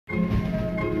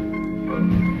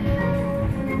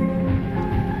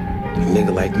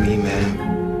nigga like me, man,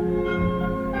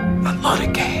 I love the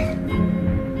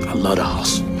game. I love the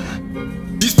hustle,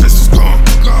 man. These pistols gon'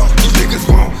 go, these niggas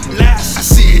won't last. I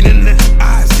see it in their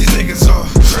eyes, these niggas are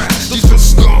trash. These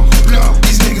pistols gon' blow,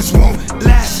 these niggas won't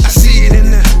last. I see it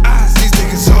in their eyes, these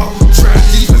niggas are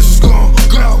trash. These pistols gon'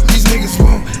 go, these niggas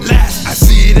won't last. I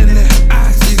see it in their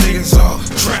eyes, these niggas are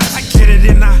trash. I get it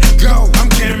and I go, I'm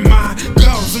getting my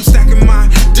goals. I'm stacking my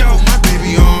dough, my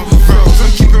baby on froze.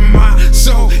 I'm keeping my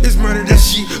soul, it's murder that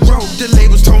she wrote. The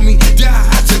labels told me die,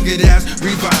 I took it as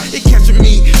revive. It catching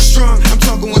me strong, I'm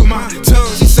talking with my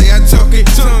tongue. She say I talk it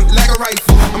tongue like a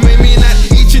rifle. I'm aiming at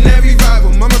each and every rival.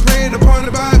 Mama praying upon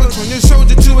the Bible, turn your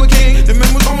soldier to a king. The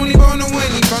man was only born to win.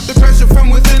 He fought the pressure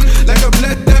from within like a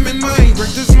blood diamond mine.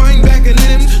 Break this mind back in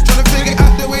limbs, trying to figure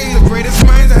out the way. The greatest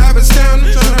minds I have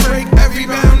astounded, trying to break every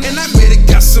bound. And I made it,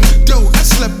 got some dough. I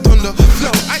slept on the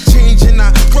floor, I changed and I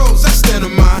rose. I stand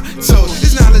on my toes.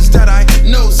 This knowledge that I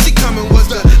know, see coming was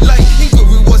the light, and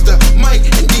Guru was the mic,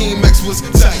 and DMX was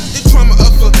tight. The trauma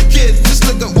of a kid, just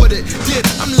look at what it did.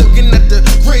 I'm looking at the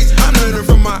grace, I'm learning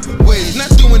from my ways, not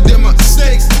doing them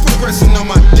mistakes, progressing on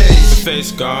my days. The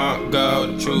face gon' go,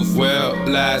 the truth will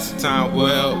blast, the time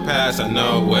will pass, I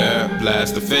know where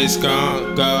blast. The face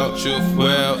gon' go, truth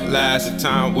will last, the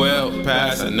time will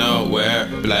pass, I know where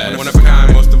blast. One of a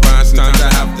kind, most divine, sometimes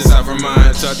I have to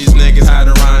self-remind. Tell these niggas how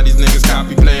to rhyme, these niggas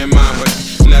copy playing mine, but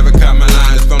never cut my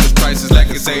lines. Bonus prices like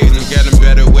it's age, I'm getting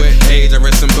better with age. I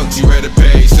read some books, you read a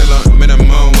page, still on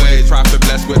minimum wage. Profit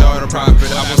blessed with all the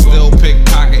profit, I will still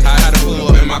pickpocket. I had a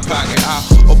fool in my pocket,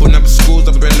 I'll open up schools,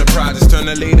 I've been the projects, turn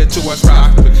the leader to us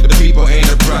profit. The people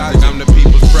ain't a project, I'm the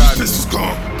people's project. Pistols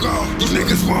gon' go, these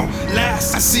niggas won't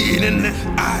last. I see it in their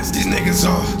eyes, these niggas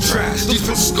are trash. These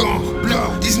pistols gon'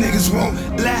 blow, these niggas won't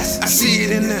last. I see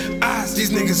it in their eyes,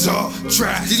 these niggas are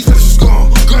trash. These pistols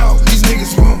gon' go, these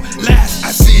niggas won't last.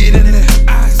 I see it in their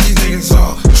eyes, these niggas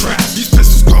are